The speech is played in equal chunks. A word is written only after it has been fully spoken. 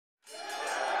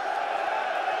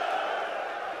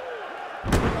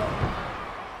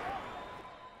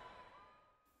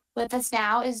With us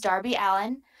now is Darby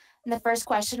Allin, and the first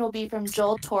question will be from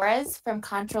Joel Torres from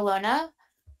Contralona,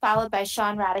 followed by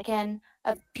Sean Radican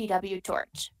of PW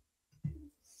Torch.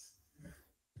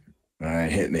 All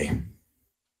right, hit me.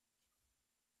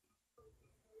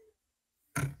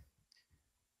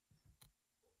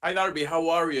 Hi Darby, how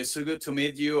are you? So good to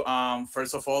meet you.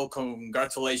 First of all,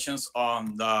 congratulations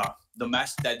on the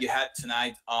match that you had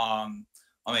tonight on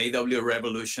AEW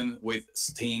Revolution with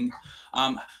Sting.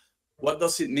 What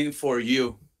does it mean for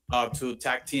you to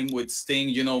tag team with Sting?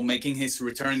 You know, making his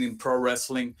return in pro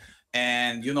wrestling,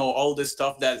 and you know all the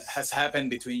stuff that has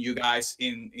happened between you guys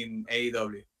in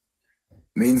AEW.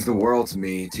 Means the world to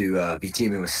me to be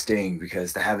teaming with Sting,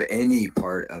 because to have any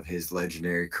part of his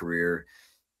legendary career,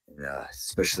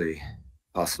 especially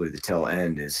possibly the tail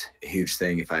end, is a huge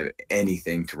thing. If I have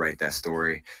anything to write that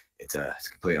story, it's a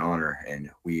complete honor, and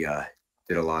we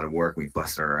did a lot of work. We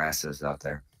busted our asses out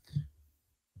there.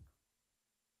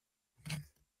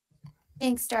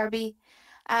 Thanks, Darby.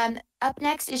 Up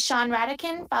next is Sean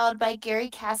Radican, followed by Gary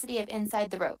Cassidy of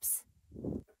Inside the Ropes.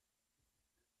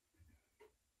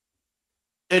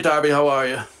 Hey, Darby, how are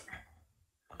you?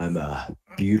 I'm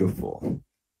beautiful.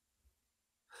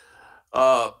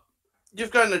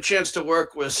 You've gotten a chance to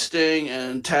work with Sting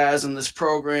and Taz in this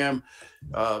program.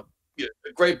 A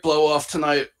great blow off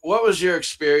tonight. What was your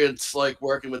experience like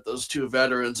working with those two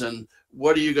veterans, and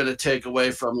what are you going to take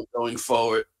away from it going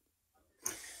forward?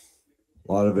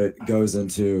 A lot of it goes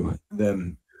into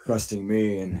them trusting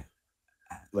me and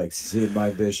like seeing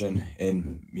my vision.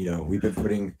 And we've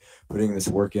been putting this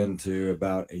work into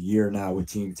about a year now with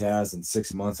Team Taz and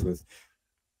 6 months with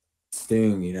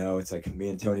Sting. It's like me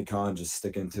and Tony Khan just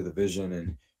sticking to the vision,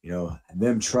 and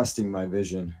them trusting my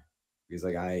vision, because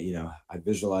like I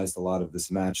visualized a lot of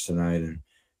this match tonight, and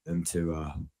them to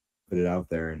put it out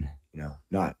there, and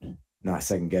not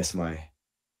second guess my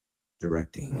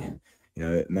directing.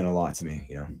 It meant a lot to me.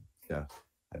 So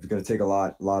I've got to take a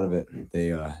lot of it. They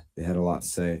had a lot to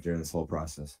say during this whole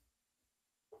process.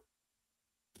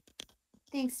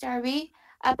 Thanks, Darby.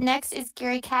 Up next is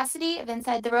Gary Cassidy of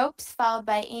Inside the Ropes, followed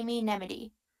by Amy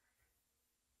Nemedy.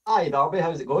 Hi, Darby.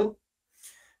 How's it going?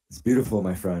 It's beautiful,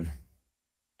 my friend.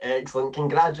 Excellent.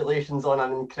 Congratulations on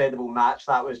an incredible match.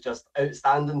 That was just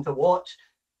outstanding to watch.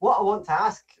 What I want to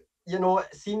ask,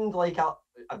 it seemed like a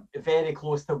very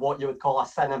close to what you would call a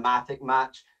cinematic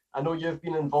match. I know you've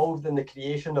been involved in the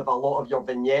creation of a lot of your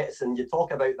vignettes, and you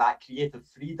talk about that creative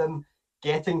freedom,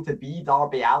 getting to be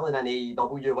Darby Allin in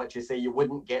AEW, which you say you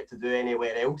wouldn't get to do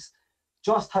anywhere else.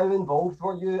 Just how involved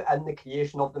were you in the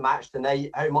creation of the match tonight?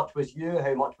 How much was you?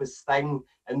 How much was Sting?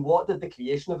 And what did the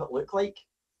creation of it look like?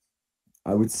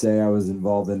 I would say I was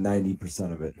involved in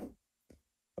 90% of it.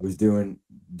 I was doing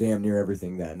damn near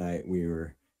everything that night. We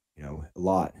were, a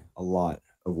lot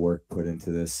of work put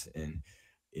into this, and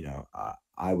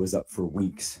I was up for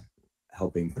weeks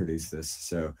helping produce this.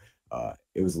 So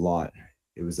it was a lot.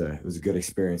 It was a good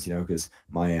experience, because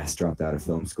my ass dropped out of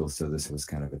film school, so this was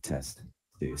kind of a test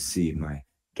to see my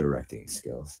directing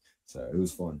skills. So it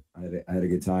was fun. I had a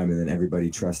good time, and then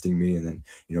everybody trusting me, and then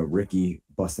Ricky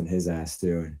busting his ass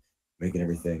too, and making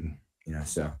everything.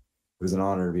 So it was an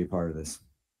honor to be a part of this.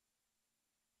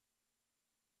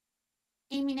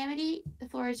 Amy Nemedy, the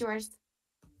floor is yours.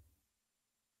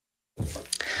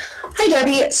 Hi,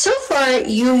 Darby. So far,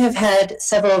 you have had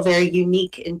several very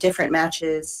unique and different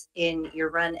matches in your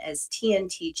run as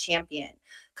TNT champion.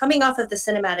 Coming off of the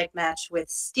cinematic match with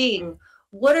Sting,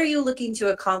 what are you looking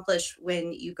to accomplish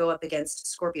when you go up against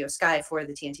Scorpio Sky for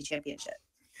the TNT championship?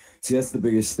 See, that's the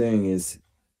biggest thing, is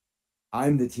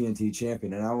I'm the TNT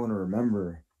champion, and I want to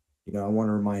remember, I want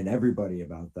to remind everybody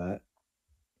about that.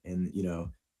 And,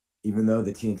 even though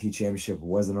the TNT championship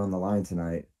wasn't on the line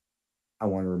tonight, I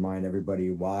want to remind everybody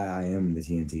why I am the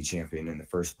TNT champion in the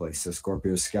first place. So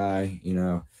Scorpio Sky,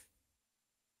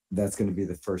 that's going to be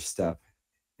the first step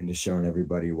into showing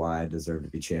everybody why I deserve to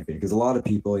be champion. Because a lot of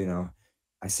people,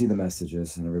 I see the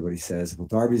messages and everybody says, well,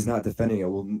 Darby's not defending it.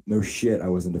 Well, no shit, I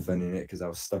wasn't defending it because I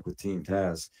was stuck with Team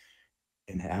Taz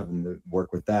and having to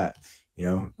work with that,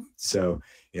 So,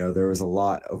 there was a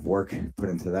lot of work put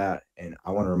into that. And I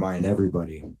want to remind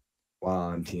everybody why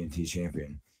I'm TNT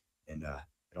champion. And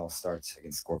it all starts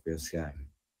against Scorpio Sky.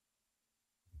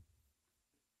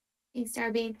 Thanks,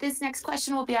 Darby. This next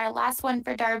question will be our last one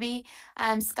for Darby.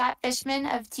 Scott Fishman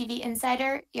of TV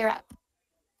Insider, you're up.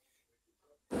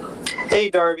 Hey,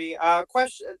 Darby.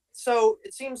 Question. So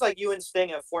it seems like you and Sting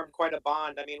have formed quite a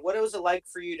bond. I mean, what was it like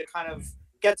for you to kind of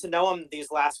get to know him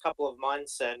these last couple of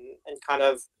months and kind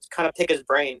of pick his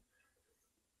brain?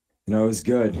 It was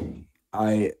good.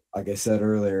 Like I said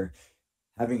earlier,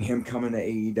 having him come into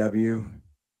AEW,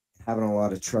 having a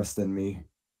lot of trust in me,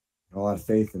 a lot of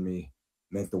faith in me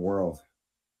meant the world.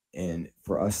 And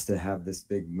for us to have this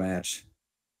big match,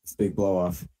 this big blow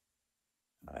off,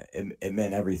 it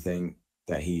meant everything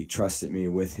that he trusted me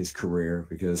with his career,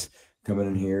 because coming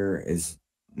in here is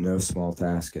no small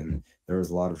task, and there was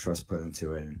a lot of trust put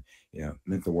into it, and it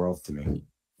meant the world to me.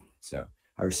 So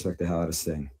I respect the hell out of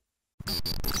Sting.